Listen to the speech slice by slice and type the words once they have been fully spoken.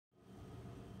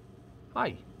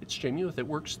Hi, it's Jamie with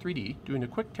E3D doing a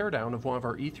quick teardown of one of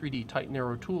our E3D Titan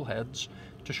Aero tool heads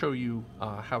to show you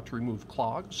how to remove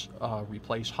clogs,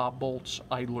 replace hob bolts,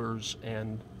 idlers,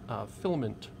 and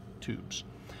filament tubes.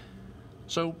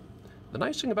 So the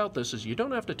nice thing about this is you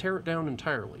don't have to tear it down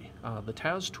entirely. The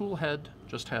TAS tool head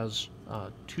just has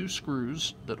two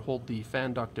screws that hold the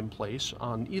fan duct in place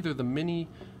on either the Mini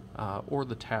or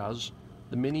the TAS.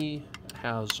 The Mini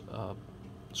has a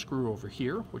screw over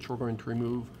here, which we're going to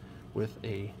remove with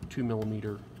a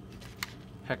 2mm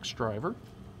hex driver.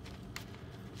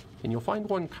 And you'll find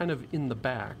one kind of in the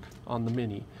back on the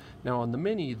Mini. Now on the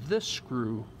Mini, this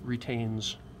screw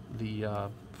retains the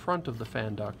front of the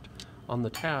fan duct. On the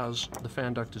TAS, the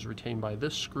fan duct is retained by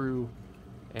this screw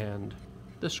and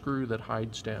this screw that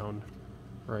hides down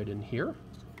right in here.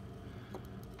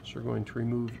 So we're going to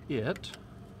remove it.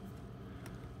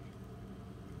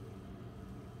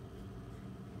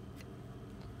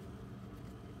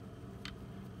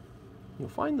 You'll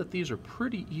find that these are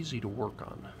pretty easy to work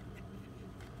on.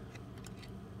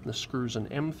 The screw's an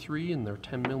M3 and they're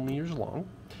 10mm long.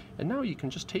 And now you can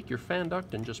just take your fan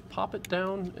duct and just pop it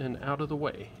down and out of the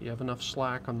way. You have enough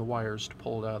slack on the wires to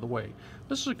pull it out of the way.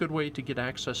 This is a good way to get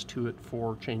access to it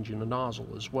for changing a nozzle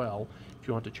as well. If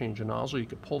you want to change a nozzle, you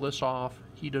could pull this off,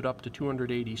 heat it up to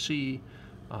 280°C,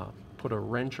 put a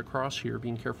wrench across here,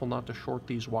 being careful not to short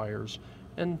these wires,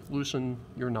 and loosen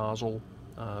your nozzle.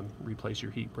 Replace your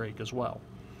heat break as well.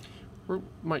 We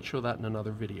might show that in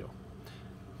another video.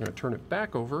 You're going to turn it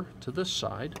back over to this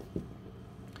side.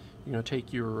 You're going to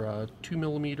take your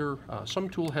 2mm, some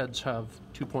tool heads have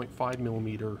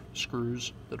 2.5mm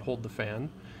screws that hold the fan.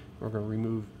 We're going to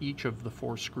remove each of the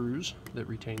 4 screws that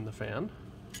retain the fan.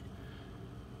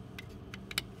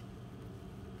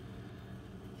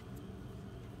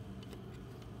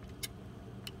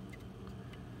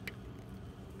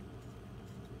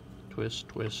 Twist,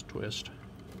 twist, twist.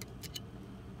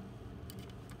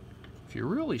 If you're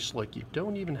really slick, you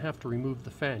don't even have to remove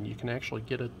the fan. You can actually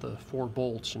get at the 4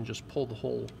 bolts and just pull the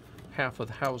whole half of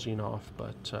the housing off,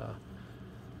 but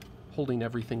holding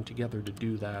everything together to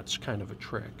do that's kind of a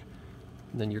trick.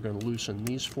 And then you're going to loosen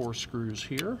these 4 screws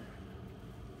here.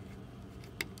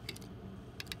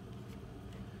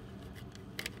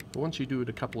 Once you do it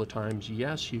a couple of times,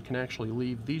 yes, you can actually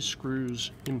leave these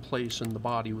screws in place in the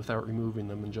body without removing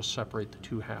them and just separate the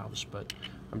 2 halves, but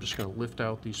I'm just going to lift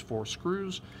out these 4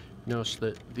 screws. Notice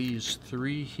that these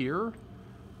 3 here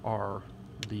are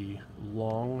the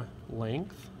long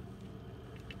length,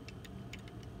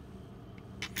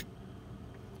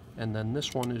 and then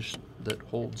this one is that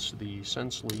holds the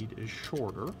sense lead is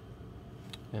shorter.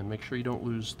 And make sure you don't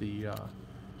lose the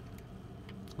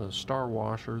star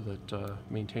washer that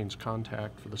maintains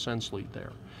contact for the sense lead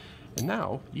there. And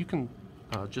now you can,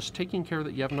 just taking care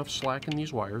that you have enough slack in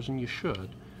these wires, and you should,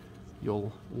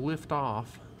 you'll lift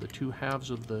off the 2 halves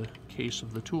of the case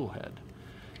of the tool head.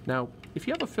 Now, if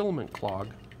you have a filament clog,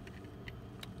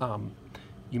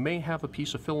 you may have a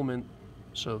piece of filament.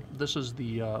 So this is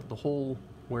the hole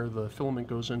where the filament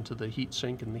goes into the heat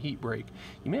sink and the heat break.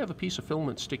 You may have a piece of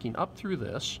filament sticking up through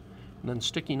this, and then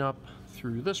sticking up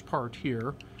through this part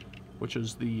here, which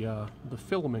is the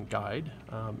filament guide.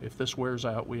 If this wears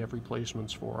out, we have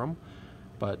replacements for them.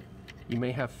 But you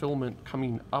may have filament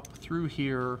coming up through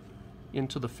here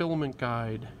into the filament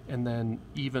guide, and then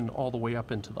even all the way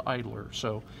up into the idler.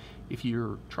 So if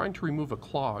you're trying to remove a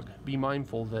clog, be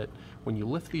mindful that when you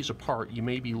lift these apart, you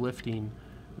may be lifting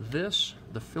this,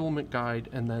 the filament guide,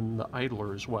 and then the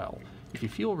idler as well. If you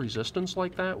feel resistance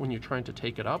like that when you're trying to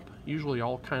take it up, usually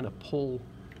I'll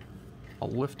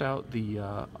lift out the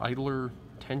idler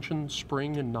tension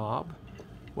spring and knob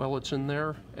while it's in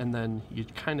there, and then you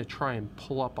kind of try and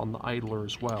pull up on the idler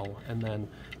as well, and then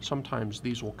sometimes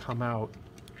these will come out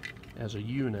as a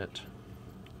unit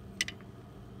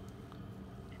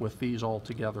with these all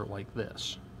together like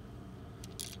this.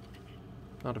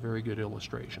 Not a very good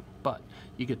illustration, but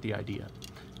you get the idea.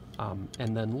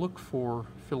 And then look for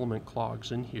filament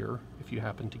clogs in here if you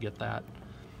happen to get that.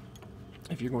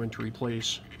 If you're going to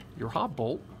replace your hob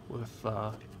bolt with,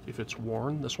 if it's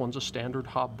worn, this one's a standard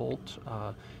hob bolt.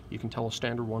 You can tell a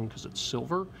standard one because it's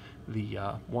silver. The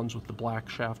ones with the black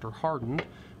shaft are hardened.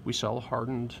 We sell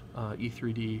hardened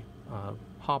E3D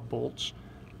hob bolts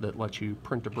that let you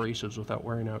print abrasives without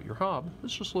wearing out your hob.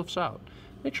 This just lifts out.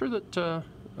 Make sure that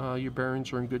your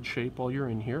bearings are in good shape while you're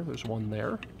in here. There's one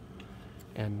there.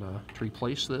 And to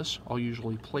replace this, I'll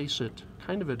usually place it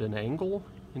kind of at an angle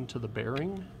into the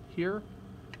bearing here,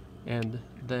 and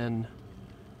then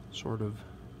sort of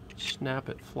snap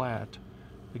it flat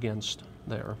against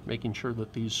there, making sure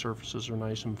that these surfaces are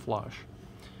nice and flush.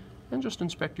 And just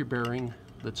inspect your bearing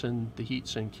that's in the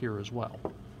heatsink here as well.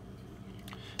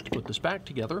 To put this back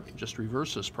together, just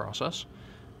reverse this process.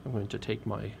 I'm going to take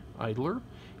my idler,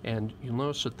 and you'll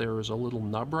notice that there is a little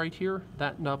nub right here.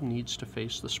 That nub needs to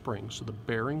face the spring. So the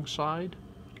bearing side,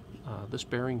 this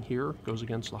bearing here goes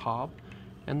against the hob,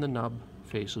 and the nub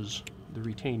faces the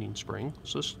retaining spring.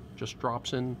 So this just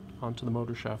drops in onto the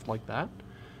motor shaft like that.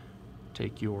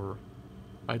 Take your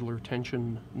idler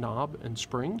tension knob and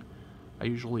spring. I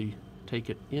usually take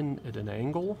it in at an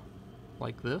angle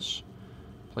like this,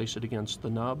 place it against the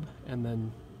nub, and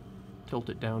then tilt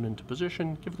it down into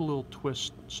position, give it a little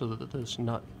twist so that this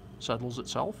nut settles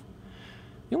itself.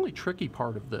 The only tricky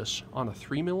part of this on a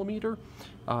 3mm,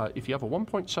 if you have a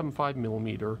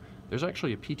 1.75mm, there's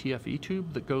actually a PTFE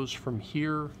tube that goes from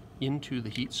here into the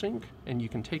heatsink, and you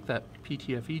can take that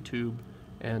PTFE tube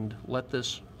and let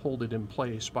this hold it in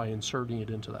place by inserting it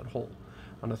into that hole.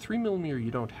 On a 3mm, you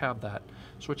don't have that.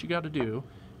 So what you got to do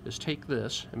is take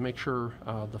this and make sure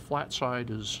the flat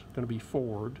side is going to be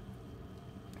forward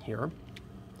here.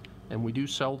 And we do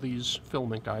sell these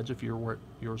filament guides if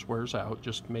yours wears out.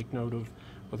 Just make note of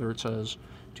whether it says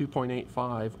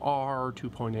 2.85R,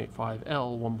 2.85L,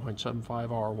 1.75R,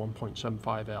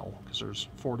 1.75L, because there's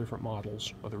 4 different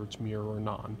models, whether it's mirror or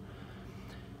non.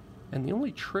 And the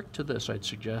only trick to this I'd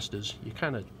suggest is you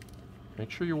kind of make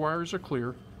sure your wires are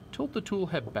clear, tilt the tool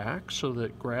head back so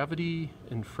that gravity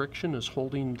and friction is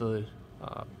holding the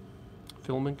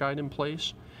filament guide in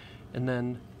place, and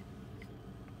then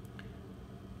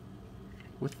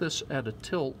with this at a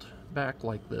tilt back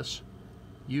like this,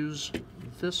 use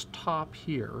this top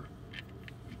here,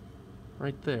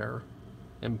 right there,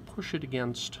 and push it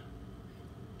against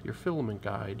your filament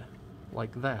guide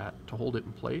like that to hold it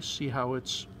in place. See how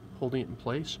it's holding it in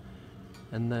place?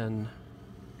 And then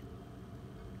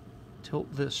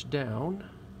tilt this down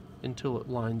until it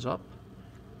lines up,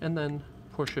 and then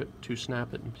push it to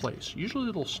snap it in place. Usually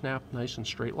it'll snap nice and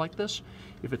straight like this.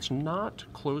 If it's not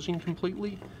closing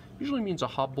completely, usually means a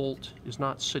hub bolt is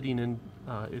not sitting in,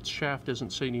 its shaft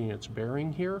isn't sitting in its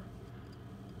bearing here,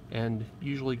 and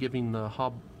usually giving the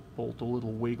hub bolt a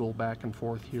little wiggle back and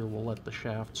forth here will let the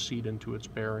shaft seat into its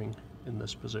bearing in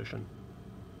this position.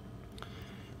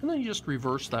 And then you just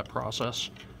reverse that process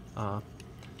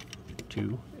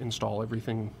to install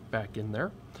everything back in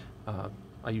there.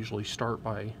 I usually start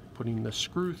by putting the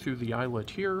screw through the eyelet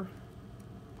here,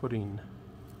 putting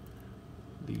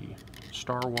the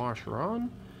star washer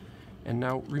on, and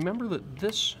now remember that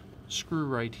this screw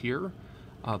right here,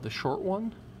 the short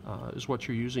one, is what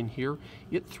you're using here.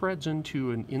 It threads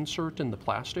into an insert in the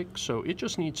plastic, so it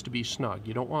just needs to be snug.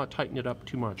 You don't want to tighten it up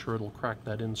too much or it'll crack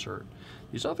that insert.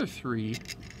 These other three,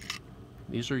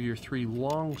 these are your 3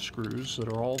 long screws that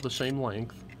are all the same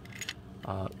length.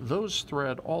 Those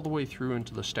thread all the way through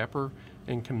into the stepper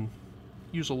and can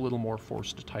use a little more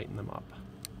force to tighten them up.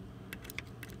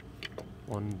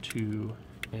 1, 2,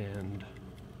 and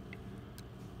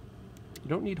you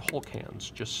don't need Hulk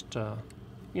hands, just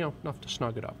you know, enough to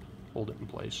snug it up, hold it in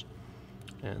place.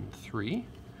 And 3,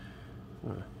 I'm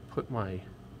going to put my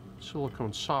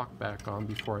silicone sock back on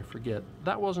before I forget.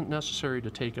 That wasn't necessary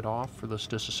to take it off for this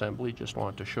disassembly, just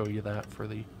wanted to show you that for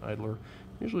the idler.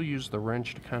 Usually use the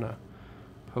wrench to kind of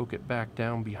poke it back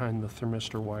down behind the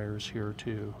thermistor wires here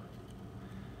too.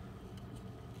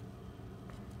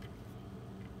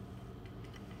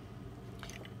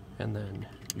 And then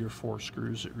your 4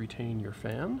 screws that retain your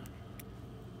fan.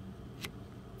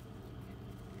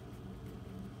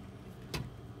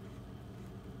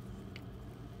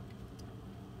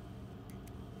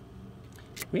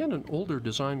 We had an older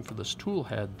design for this tool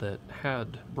head that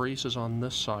had braces on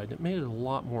this side. It made it a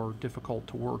lot more difficult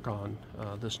to work on.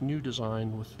 This new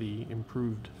design with the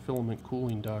improved filament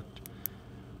cooling duct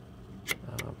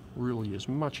really is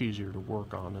much easier to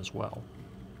work on as well.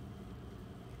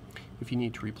 If you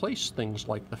need to replace things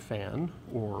like the fan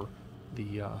or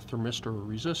the thermistor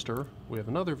or resistor, we have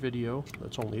another video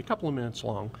that's only a couple of minutes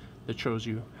long that shows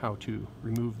you how to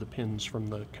remove the pins from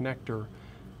the connector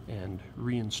and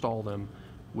reinstall them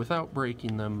without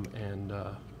breaking them and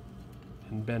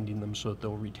bending them so that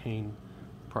they'll retain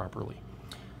properly.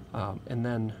 And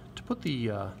then to put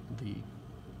the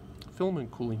filament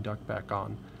cooling duct back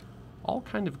on, I'll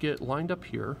kind of get lined up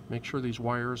here, make sure these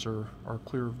wires are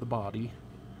clear of the body,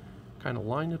 kind of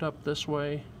line it up this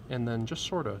way, and then just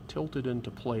sort of tilt it into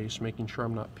place, making sure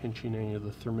I'm not pinching any of the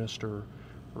thermistor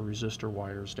or resistor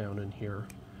wires down in here,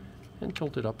 and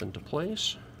tilt it up into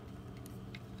place.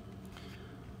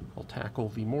 I'll tackle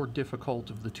the more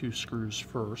difficult of the 2 screws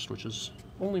first, which is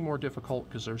only more difficult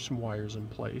because there's some wires in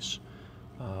place.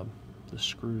 The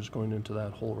screw's going into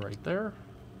that hole right there,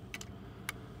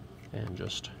 and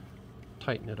just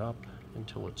tighten it up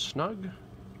until it's snug.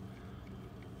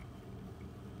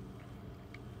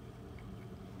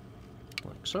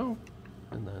 Like so.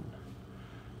 And then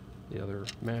the other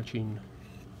matching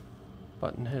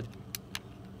button head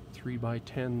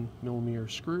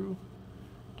 3x10mm screw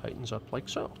tightens up like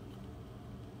so.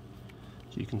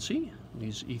 So you can see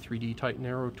these E3D Titan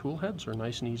Aero tool heads are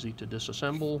nice and easy to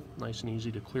disassemble, nice and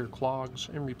easy to clear clogs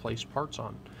and replace parts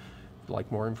on. If you'd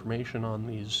like more information on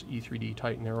these E3D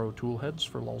Titan Aero tool heads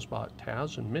for Lulzbot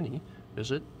TAS and Mini,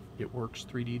 visit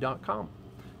itworks3d.com.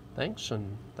 Thanks,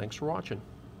 and thanks for watching.